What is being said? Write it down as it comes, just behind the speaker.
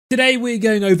Today we're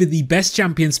going over the best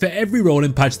champions for every role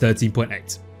in patch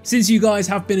 13.8. Since you guys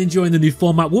have been enjoying the new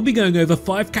format, we'll be going over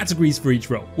 5 categories for each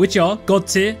role, which are God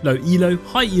tier, low elo,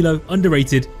 high elo,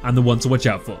 underrated, and the one to watch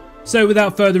out for. So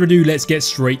without further ado, let's get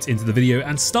straight into the video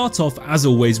and start off as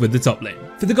always with the top lane.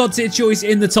 For the God tier choice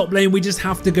in the top lane, we just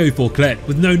have to go for Kled.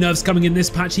 With no nerfs coming in this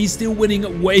patch, he's still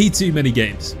winning way too many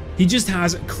games. He just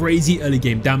has crazy early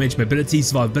game damage, mobility,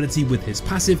 survivability with his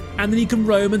passive, and then he can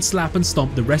roam and slap and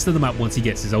stomp the rest of the map once he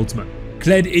gets his ultimate.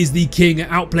 Kled is the king,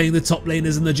 outplaying the top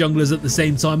laners and the junglers at the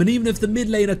same time, and even if the mid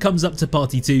laner comes up to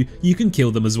party 2, you can kill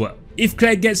them as well. If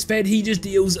Kled gets fed, he just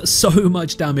deals so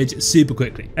much damage super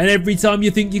quickly, and every time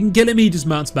you think you can kill him, he just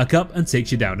mounts back up and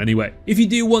takes you down anyway. If you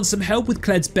do want some help with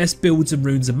Kled's best builds and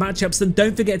runes and matchups, then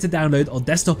don't forget to download our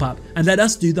desktop app and let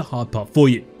us do the hard part for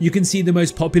you. You can see the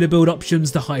most popular build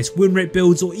options, the highest win rate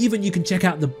builds, or even you can check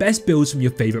out the best builds from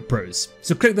your favorite pros.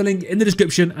 So click the link in the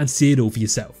description and see it all for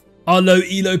yourself. Our low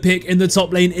elo pick in the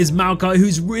top lane is Maokai,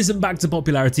 who's risen back to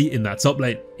popularity in that top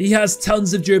lane. He has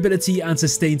tons of durability and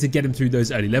sustain to get him through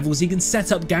those early levels. He can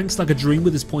set up ganks like a dream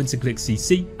with his point and click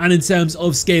CC. And in terms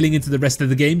of scaling into the rest of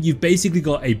the game, you've basically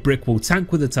got a brick wall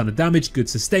tank with a ton of damage, good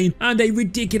sustain, and a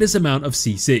ridiculous amount of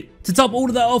CC. To top all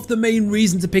of that off, the main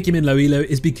reason to pick him in low elo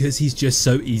is because he's just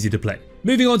so easy to play.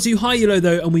 Moving on to high elo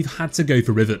though, and we've had to go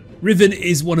for Riven. Riven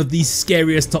is one of the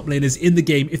scariest top laners in the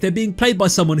game if they're being played by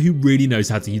someone who really knows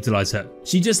how to utilize her.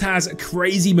 She just has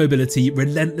crazy mobility,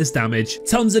 relentless damage,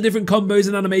 tons of different combos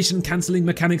and animation cancelling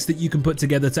mechanics that you can put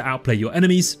together to outplay your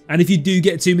enemies. And if you do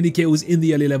get too many kills in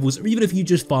the early levels, or even if you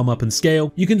just farm up and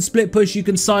scale, you can split push, you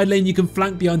can side lane, you can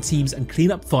flank behind teams and clean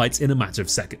up fights in a matter of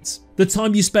seconds. The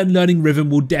time you spend learning Riven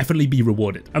will definitely be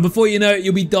rewarded. And before you know it,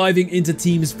 you'll be diving into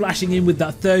teams, flashing in with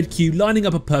that third Q, lining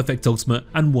up a perfect ultimate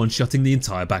and one-shotting the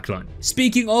entire backline.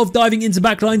 Speaking of diving into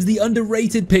backlines, the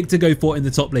underrated pick to go for in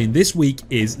the top lane this week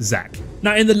is Zac.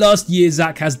 Now in the last year,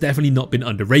 Zac has definitely not been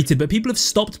underrated, but people have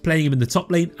stopped playing him in the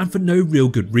top lane and for no real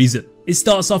good reason. It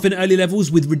starts off in early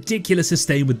levels with ridiculous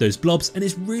sustain with those blobs, and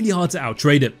it's really hard to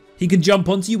outtrade him. He can jump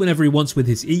onto you whenever he wants with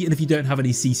his E, and if you don't have any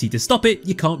CC to stop it,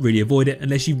 you can't really avoid it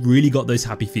unless you've really got those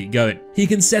happy feet going. He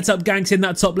can set up ganks in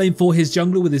that top lane for his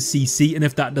jungler with his CC, and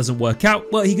if that doesn't work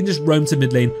out, well, he can just roam to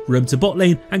mid lane, roam to bot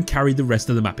lane, and carry the rest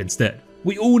of the map instead.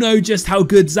 We all know just how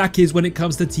good Zac is when it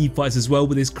comes to team fights as well,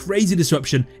 with his crazy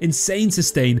disruption, insane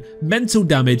sustain, mental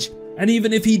damage, and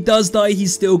even if he does die,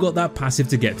 he's still got that passive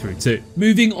to get through too.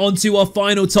 Moving on to our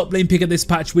final top lane pick of this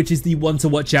patch, which is the one to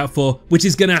watch out for, which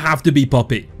is going to have to be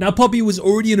Poppy. Now Poppy was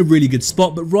already in a really good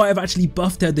spot, but Riot have actually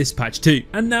buffed her this patch too,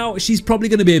 and now she's probably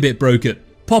going to be a bit broken.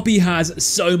 Poppy has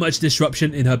so much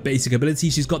disruption in her basic ability.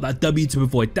 She's got that W to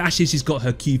avoid dashes, she's got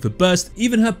her Q for burst,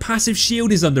 even her passive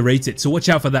shield is underrated, so watch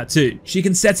out for that too. She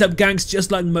can set up ganks just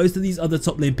like most of these other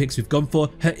top lane picks we've gone for.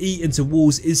 Her E into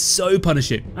walls is so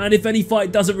punishing, and if any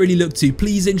fight doesn't really look too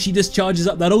pleasing, she just charges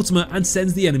up that ultimate and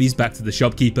sends the enemies back to the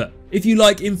shopkeeper. If you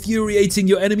like infuriating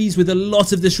your enemies with a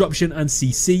lot of disruption and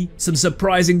CC, some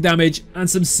surprising damage, and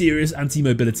some serious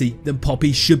anti-mobility, then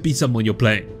Poppy should be someone you're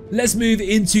playing. Let's move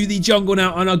into the jungle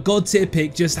now, and our god tier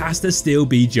pick just has to still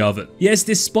be Jarvan. Yes,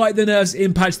 despite the nerfs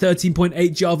in patch 13.8,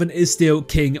 Jarvan is still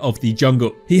king of the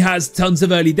jungle. He has tons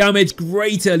of early damage,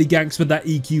 great early ganks with that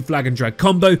EQ flag and drag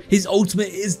combo, his ultimate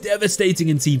is devastating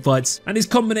in teamfights, and his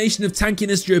combination of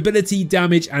tankiness, durability,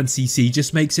 damage, and CC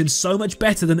just makes him so much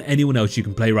better than anyone else you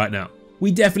can play right now.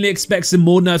 We definitely expect some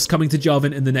more nerfs coming to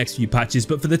Jarvan in the next few patches,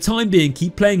 but for the time being,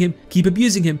 keep playing him, keep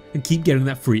abusing him, and keep getting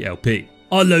that free LP.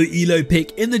 Our low elo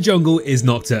pick in the jungle is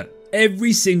Nocturne.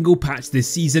 Every single patch this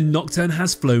season, Nocturne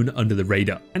has flown under the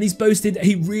radar, and he's boasted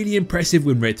a really impressive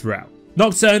win rate throughout.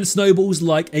 Nocturne snowballs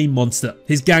like a monster.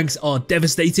 His ganks are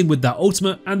devastating with that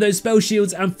ultimate, and those spell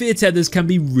shields and fear tethers can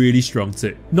be really strong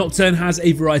too. Nocturne has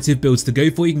a variety of builds to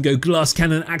go for. You can go Glass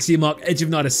Cannon, Axiom Arc, Edge of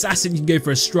Night Assassin, you can go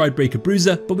for a Stride Breaker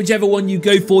Bruiser, but whichever one you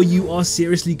go for, you are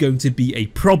seriously going to be a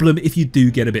problem if you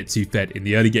do get a bit too fed in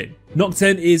the early game.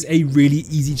 Nocturne is a really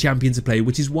easy champion to play,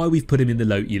 which is why we've put him in the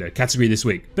low elo category this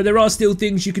week. But there are still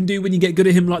things you can do when you get good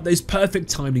at him, like those perfect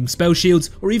timing spell shields,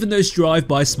 or even those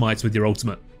drive-by smites with your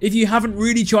ultimate. If you haven't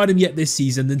really tried him yet this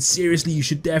season, then seriously you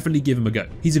should definitely give him a go.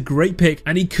 He's a great pick,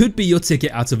 and he could be your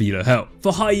ticket out of elo hell.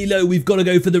 For high elo, we've got to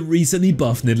go for the recently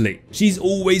buffed Nidalee. She's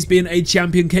always been a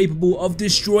champion capable of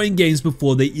destroying games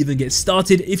before they even get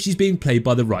started if she's being played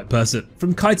by the right person.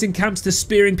 From kiting camps to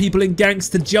spearing people in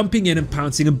ganks to jumping in and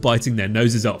pouncing and biting their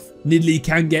noses off. Nidalee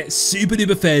can get super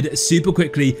duper fed super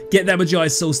quickly, get that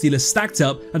Magi's Soul Stealer stacked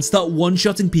up, and start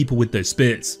one-shotting people with those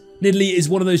spears. Nidalee is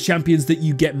one of those champions that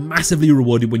you get massively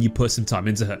rewarded when you put some time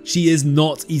into her. She is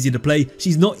not easy to play,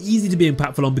 she's not easy to be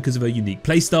impactful on because of her unique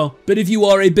playstyle, but if you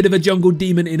are a bit of a jungle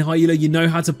demon in high elo, you know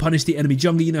how to punish the enemy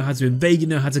jungler, you know how to invade, you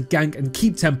know how to gank and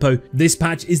keep tempo, this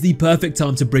patch is the perfect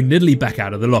time to bring Nidalee back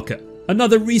out of the locker.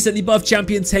 Another recently buffed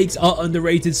champion takes our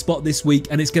underrated spot this week,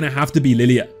 and it's going to have to be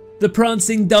Lilia. The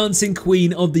prancing, dancing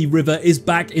queen of the river is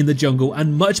back in the jungle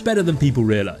and much better than people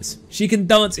realise. She can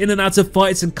dance in and out of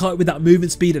fights and kite with that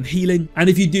movement speed and healing, and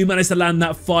if you do manage to land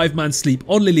that 5-man sleep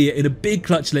on Lilia in a big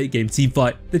clutch late game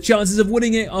teamfight, the chances of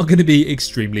winning it are going to be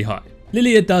extremely high.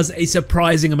 Lilia does a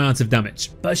surprising amount of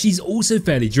damage, but she's also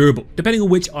fairly durable, depending on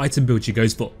which item build she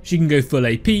goes for. She can go full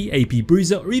AP, AP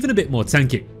bruiser, or even a bit more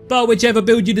tanky. But whichever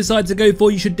build you decide to go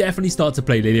for, you should definitely start to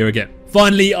play Lilia again.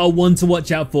 Finally, our one to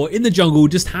watch out for in the jungle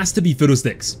just has to be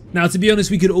Fiddlesticks. Now, to be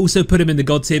honest, we could also put him in the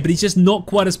god tier, but he's just not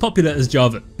quite as popular as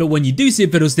Jarvan. But when you do see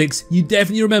Fiddlesticks, you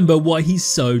definitely remember why he's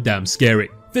so damn scary.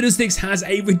 Fiddlesticks has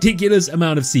a ridiculous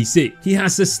amount of CC. He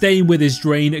has sustain with his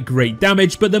drain, great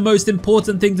damage, but the most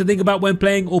important thing to think about when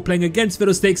playing or playing against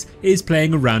Fiddlesticks is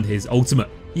playing around his ultimate.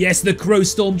 Yes, the Crow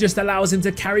Storm just allows him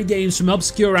to carry games from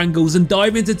obscure angles and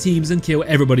dive into teams and kill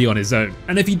everybody on his own.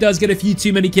 And if he does get a few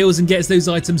too many kills and gets those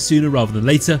items sooner rather than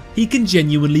later, he can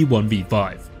genuinely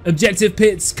 1v5. Objective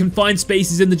pits, confined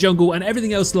spaces in the jungle, and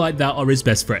everything else like that are his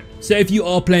best friend. So if you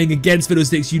are playing against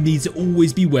Fiddlesticks, you need to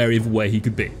always be wary of where he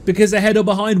could be, because ahead or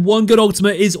behind, one good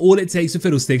ultimate is all it takes for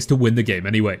Fiddlesticks to win the game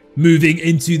anyway. Moving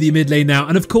into the mid lane now,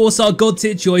 and of course our god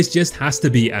tier choice just has to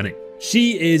be Annie.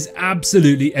 She is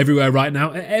absolutely everywhere right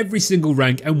now at every single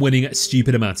rank and winning a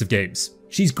stupid amount of games.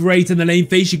 She's great in the lane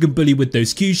phase, she can bully with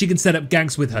those Qs, she can set up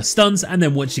ganks with her stuns, and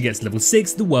then once she gets level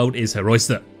 6, the world is her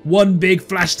oyster. One big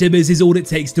flash timbers is all it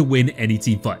takes to win any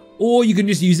teamfight. Or you can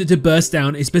just use it to burst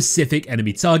down a specific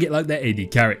enemy target like their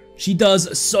AD carry. She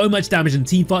does so much damage in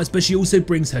teamfights, but she also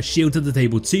brings her shield to the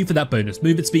table too for that bonus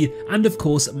movement speed, and of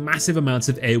course massive amounts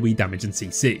of AoE damage and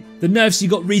CC. The nerfs she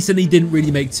got recently didn't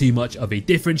really make too much of a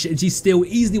difference, and she's still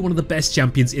easily one of the best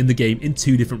champions in the game in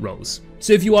 2 different roles.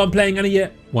 So if you aren't playing Annie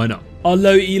yet, why not? Our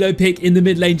low elo pick in the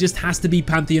mid lane just has to be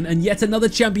Pantheon, and yet another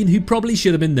champion who probably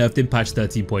should have been nerfed in patch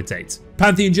 13.8.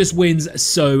 Pantheon just wins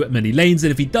so many lanes,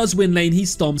 and if he does win lane, he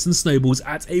stomps and snowballs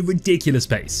at a ridiculous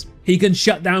pace. He can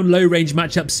shut down low range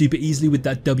matchups super easily with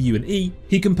that W and E,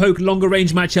 he can poke longer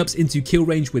range matchups into kill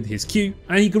range with his Q,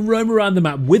 and he can roam around the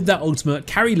map with that ultimate,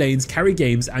 carry lanes, carry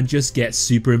games, and just get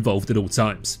super involved at all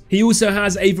times. He also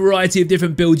has a variety of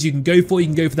different builds you can go for. You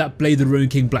can go for that Blade of the Ruin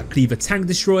King Black Cleaver tank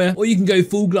destroyer, or you can go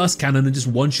full glass cannon and just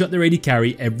one-shot their AD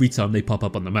carry every time they pop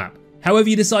up on the map. However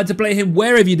you decide to play him,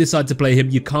 wherever you decide to play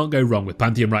him, you can't go wrong with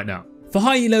Pantheon right now. For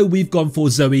high elo, we've gone for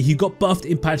Zoe, who got buffed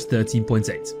in patch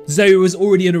 13.8. Zoe was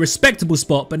already in a respectable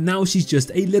spot, but now she's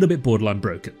just a little bit borderline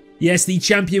broken. Yes, the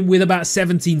champion with about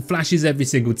 17 flashes every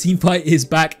single teamfight is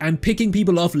back and picking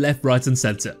people off left, right and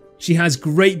centre. She has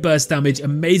great burst damage,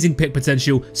 amazing pick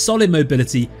potential, solid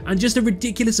mobility, and just a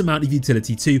ridiculous amount of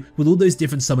utility too, with all those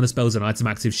different summoner spells and item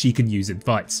actives she can use in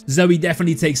fights. Zoe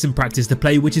definitely takes some practice to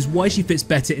play, which is why she fits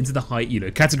better into the high elo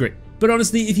category. But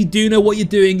honestly, if you do know what you're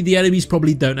doing, the enemies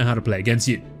probably don't know how to play against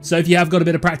you. So if you have got a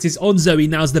bit of practice on Zoe,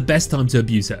 now's the best time to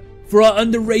abuse her. For our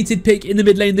underrated pick in the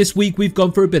mid lane this week, we've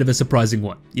gone for a bit of a surprising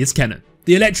one. It's Kennen.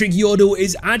 The electric Yordle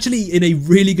is actually in a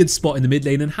really good spot in the mid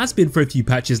lane and has been for a few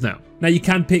patches now. Now you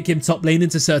can pick him top lane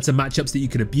into certain matchups that you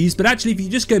can abuse, but actually if you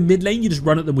just go mid lane, you just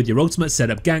run at them with your ultimate, set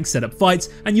up ganks, set up fights,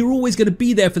 and you're always going to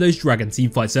be there for those dragon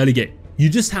team fights early game. You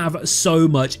just have so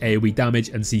much AoE damage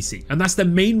and CC, and that's the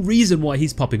main reason why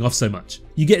he's popping off so much.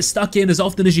 You get stuck in as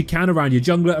often as you can around your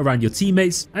jungler, around your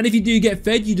teammates, and if you do get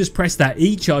fed, you just press that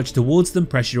E, charge towards them,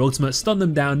 press your ultimate, stun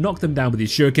them down, knock them down with your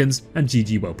shurikens, and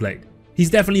GG well played. He's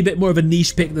definitely a bit more of a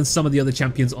niche pick than some of the other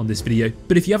champions on this video,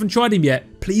 but if you haven't tried him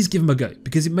yet, please give him a go,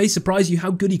 because it may surprise you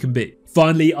how good he can be.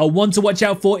 Finally, our one to watch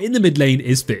out for in the mid lane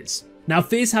is Fizz. Now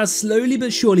Fizz has slowly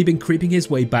but surely been creeping his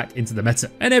way back into the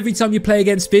meta, and every time you play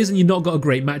against Fizz and you've not got a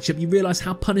great matchup, you realise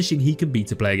how punishing he can be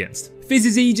to play against.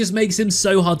 Fizz's E just makes him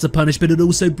so hard to punish, but it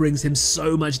also brings him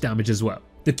so much damage as well.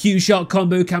 The Q-Shot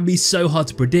combo can be so hard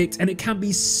to predict, and it can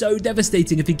be so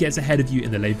devastating if he gets ahead of you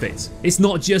in the lane phase. It's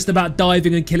not just about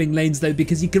diving and killing lanes though,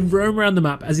 because he can roam around the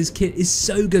map as his kit is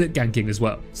so good at ganking as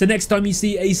well. So next time you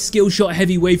see a skill shot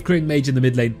heavy wave clearing mage in the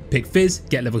mid lane, pick Fizz,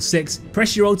 get level 6,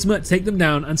 press your ultimate, take them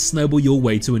down, and snowball your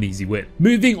way to an easy win.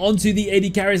 Moving on to the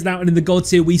AD carries now, and in the god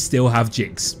tier we still have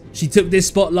Jinx. She took this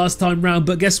spot last time round,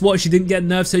 but guess what? She didn't get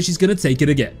nerfed, so she's going to take it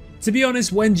again. To be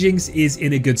honest, when Jinx is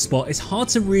in a good spot, it's hard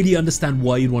to really understand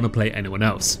why you'd want to play anyone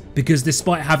else. Because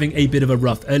despite having a bit of a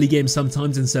rough early game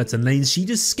sometimes in certain lanes, she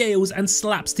just scales and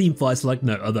slaps teamfights like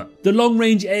no other. The long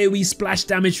range AoE splash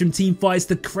damage from teamfights,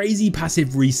 the crazy passive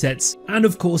resets, and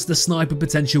of course the sniper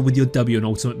potential with your W and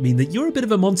ultimate mean that you're a bit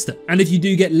of a monster. And if you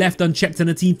do get left unchecked in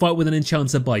a teamfight with an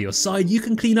enchanter by your side, you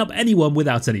can clean up anyone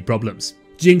without any problems.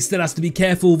 Jinx still has to be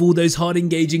careful of all those hard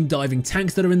engaging diving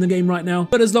tanks that are in the game right now,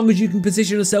 but as long as you can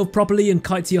position yourself properly and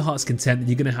kite to your heart's content, then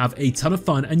you're going to have a ton of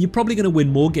fun and you're probably going to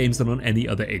win more games than on any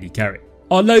other AD carry.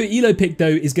 Our low elo pick though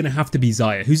is going to have to be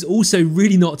Xayah, who's also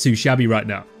really not too shabby right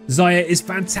now. Xayah is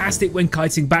fantastic when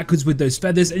kiting backwards with those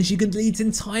feathers, and she can lead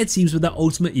entire teams with that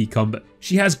ultimate E combo.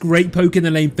 She has great poke in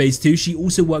the lane phase too. She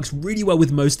also works really well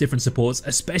with most different supports,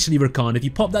 especially Rakan. If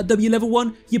you pop that W level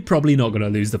 1, you're probably not going to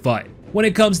lose the fight. When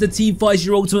it comes to team fights,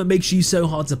 your ultimate makes you so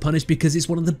hard to punish because it's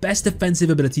one of the best defensive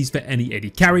abilities for any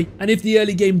AD carry, and if the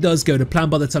early game does go to plan,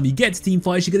 by the time you get to team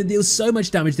fights, you're going to deal so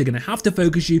much damage they're going to have to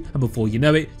focus you, and before you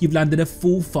know it, you've landed a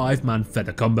full 5-man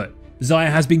feather combo.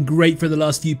 Xayah has been great for the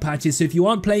last few patches, so if you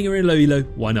aren't playing her in low elo,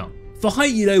 why not? For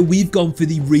high elo, we've gone for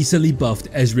the recently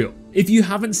buffed Ezreal. If you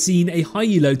haven't seen a high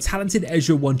elo talented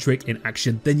Ezreal one trick in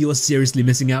action, then you're seriously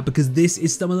missing out because this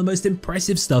is some of the most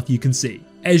impressive stuff you can see.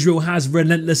 Ezreal has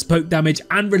relentless poke damage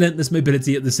and relentless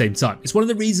mobility at the same time. It's one of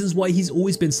the reasons why he's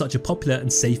always been such a popular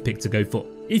and safe pick to go for.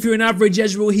 If you're an average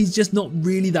Ezreal, he's just not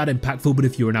really that impactful, but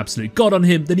if you're an absolute god on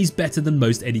him, then he's better than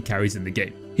most AD carries in the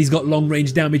game. He's got long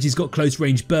range damage, he's got close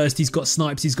range burst, he's got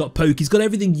snipes, he's got poke, he's got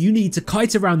everything you need to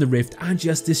kite around the rift and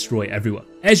just destroy everyone.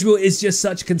 Ezreal is just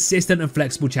such a consistent and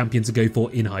flexible champion to go for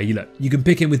in high elo. You can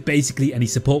pick him with basically any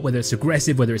support, whether it's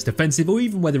aggressive, whether it's defensive, or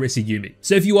even whether it's a Yuumi.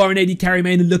 So if you are an AD carry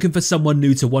main and looking for someone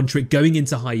new to one trick going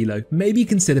into high elo, maybe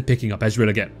consider picking up Ezreal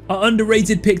again. Our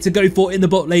underrated pick to go for in the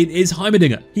bot lane is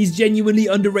Heimerdinger. He's genuinely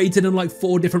underrated in like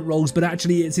 4 different roles, but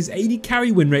actually it's his AD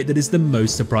carry win rate that is the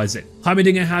most surprising.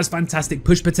 Heimerdinger has fantastic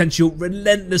push potential,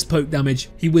 relentless poke damage,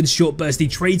 he wins short bursty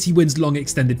trades, he wins long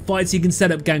extended fights, he can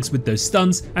set up ganks with those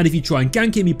stuns, and if you try and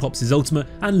gank him, he pops his ultimate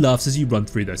and laughs as you run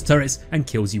through those turrets and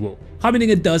kills you all.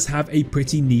 Heimerdinger does have a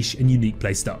pretty niche and unique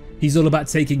playstyle. He's all about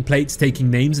taking plates,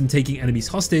 taking names, and taking enemies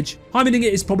hostage.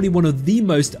 Heimerdinger is probably one of the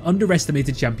most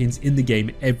underestimated champions in the game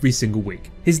every single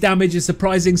week. His damage is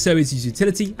surprising, so is his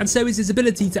utility, and so is his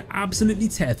ability to absolutely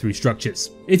tear through structures.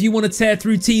 If you want to tear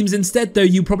through teams instead though,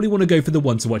 you probably want to go for the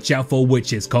one to watch out for,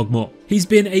 which is Kog'Maw. He's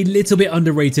been a little bit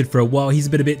underrated for a while, he's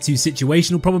been a bit too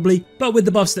situational probably, but with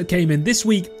the buffs that came in this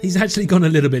week, he's actually gone a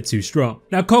little bit too strong.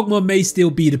 Now Kog'Maw may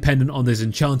still be dependent on those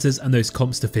enchanters and those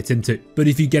comps to fit into, but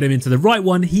if you get him into the right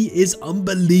one, he is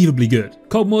unbelievably good.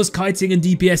 Kog'Maw's kiting and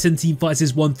DPS in teamfights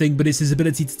is one thing, but it's his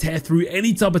ability to tear through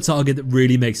any type of target that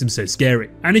really makes him so scary.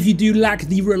 And if you do lack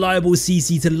the reliable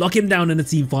CC to lock him down in a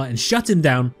teamfight and shut him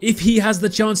down, if he has the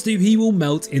chance to, he will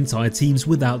melt entire teams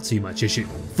without too much issue.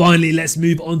 Finally, let's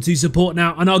move on to support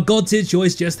now, and our god tier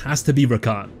choice just has to be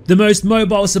Rakan. The most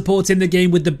mobile support in the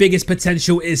game with the biggest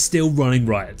potential is still running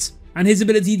Riot, and his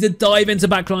ability to dive into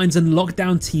backlines and lock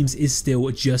down teams is still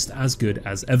just as good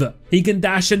as ever. He can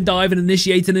dash and dive and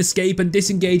initiate and escape and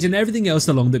disengage and everything else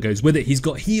along that goes with it. He's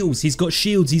got heals, he's got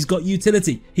shields, he's got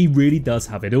utility. He really does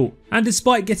have it all. And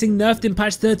despite getting nerfed in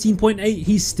patch 13.8,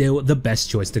 he's still the best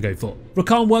choice to go for.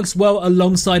 Rakan works well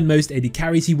alongside most AD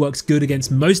carries, he works good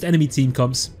against most enemy team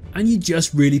comps, and you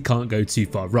just really can't go too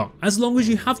far wrong, as long as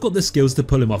you have got the skills to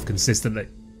pull him off consistently.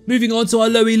 Moving on to our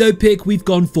low elo pick, we've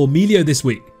gone for Melio this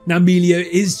week. Now Melio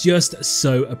is just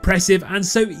so oppressive and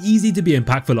so easy to be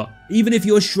impactful on. Even if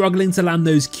you're struggling to land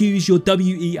those Qs, your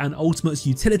WE and ultimate's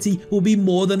utility will be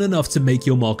more than enough to make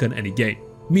your mark on any game.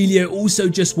 Melio also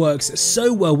just works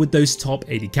so well with those top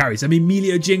AD carries. I mean,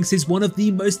 Melio Jinx is one of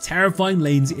the most terrifying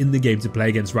lanes in the game to play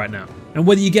against right now. And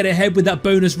whether you get ahead with that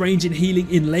bonus range and healing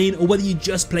in lane, or whether you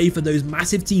just play for those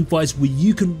massive team fights where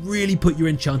you can really put your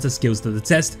enchanter skills to the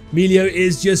test, Melio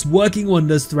is just working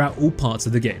wonders throughout all parts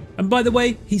of the game. And by the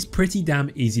way, he's pretty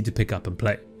damn easy to pick up and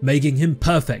play, making him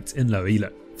perfect in low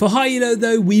elo. For high elo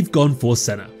though, we've gone for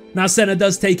Senna. Now Senna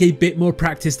does take a bit more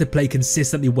practice to play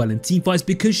consistently well in teamfights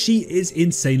because she is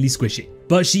insanely squishy,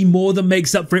 but she more than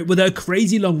makes up for it with her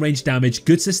crazy long range damage,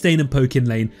 good sustain and poke in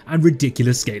lane, and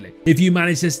ridiculous scaling. If you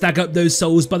manage to stack up those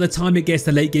souls, by the time it gets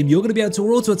to late game, you're going to be able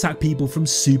to auto attack people from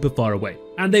super far away.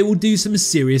 and they will do some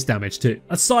serious damage too.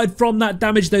 Aside from that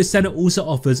damage though, Senna also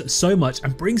offers so much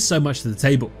and brings so much to the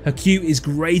table. Her Q is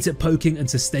great at poking and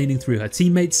sustaining through her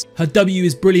teammates. Her W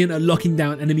is brilliant at locking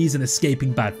down enemies and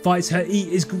escaping bad fights. Her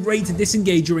E is great to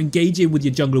disengage or engage in with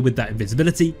your jungler with that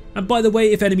invisibility. And by the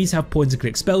way, if enemies have point and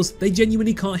click spells, they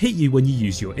genuinely can't hit you when you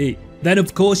use your E. Then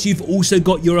of course you've also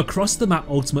got your across the map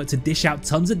ultimate to dish out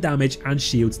tons of damage and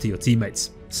shields to your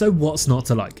teammates. So what's not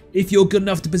to like? If you're good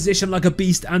enough to position like a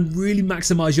beast and really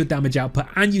maximize your damage output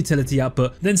and utility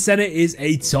output, then Senna is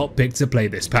a top pick to play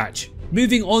this patch.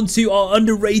 Moving on to our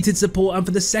underrated support, and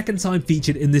for the second time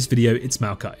featured in this video, it's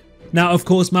Maokai. Now of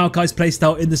course Maokai's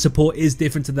playstyle in the support is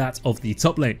different to that of the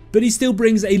top lane, but he still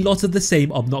brings a lot of the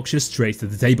same obnoxious traits to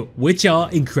the table, which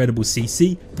are incredible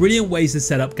CC, brilliant ways to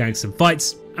set up ganks and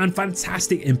fights, and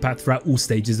fantastic impact throughout all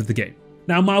stages of the game.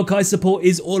 Now Maokai's support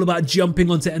is all about jumping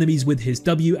onto enemies with his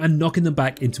W and knocking them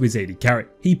back into his AD carry.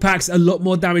 He packs a lot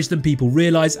more damage than people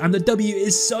realise, and the W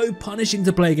is so punishing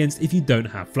to play against if you don't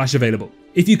have flash available.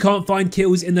 If you can't find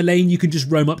kills in the lane, you can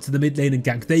just roam up to the mid lane and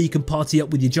gank there. You can party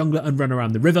up with your jungler and run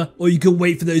around the river, or you can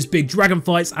wait for those big dragon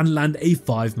fights and land a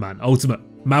 5-man ultimate.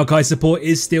 Maokai's support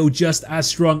is still just as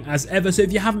strong as ever, so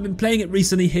if you haven't been playing it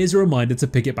recently, here's a reminder to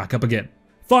pick it back up again.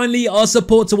 Finally, our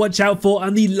support to watch out for,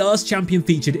 and the last champion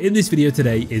featured in this video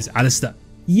today is Alistar.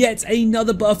 Yet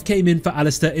another buff came in for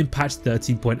Alistar in patch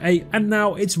 13.8, and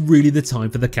now it's really the time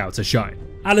for the cow to shine.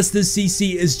 Alistar's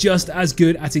CC is just as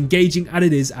good at engaging as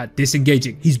it is at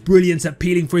disengaging. He's brilliant at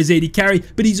peeling for his AD carry,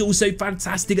 but he's also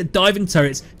fantastic at diving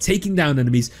turrets, taking down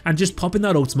enemies, and just popping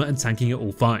that ultimate and tanking it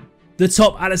all fine. The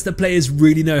top Alistar players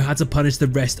really know how to punish the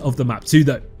rest of the map too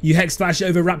though. You hex flash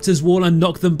over Raptor's wall and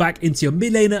knock them back into your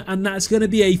mid laner, and that's going to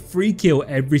be a free kill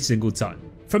every single time.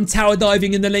 From tower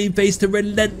diving in the lane phase to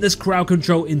relentless crowd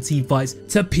control in teamfights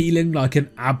to peeling like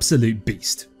an absolute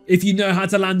beast. If you know how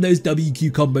to land those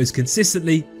WQ combos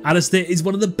consistently, Alistar is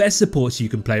one of the best supports you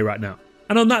can play right now.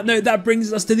 And on that note, that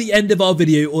brings us to the end of our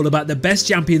video all about the best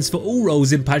champions for all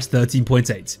roles in patch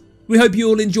 13.8. We hope you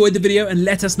all enjoyed the video, and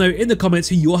let us know in the comments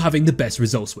who you're having the best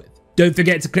results with. Don't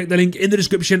forget to click the link in the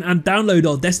description and download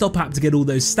our desktop app to get all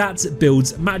those stats,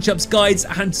 builds, matchups, guides,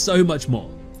 and so much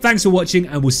more. Thanks for watching,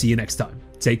 and we'll see you next time.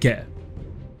 Take care.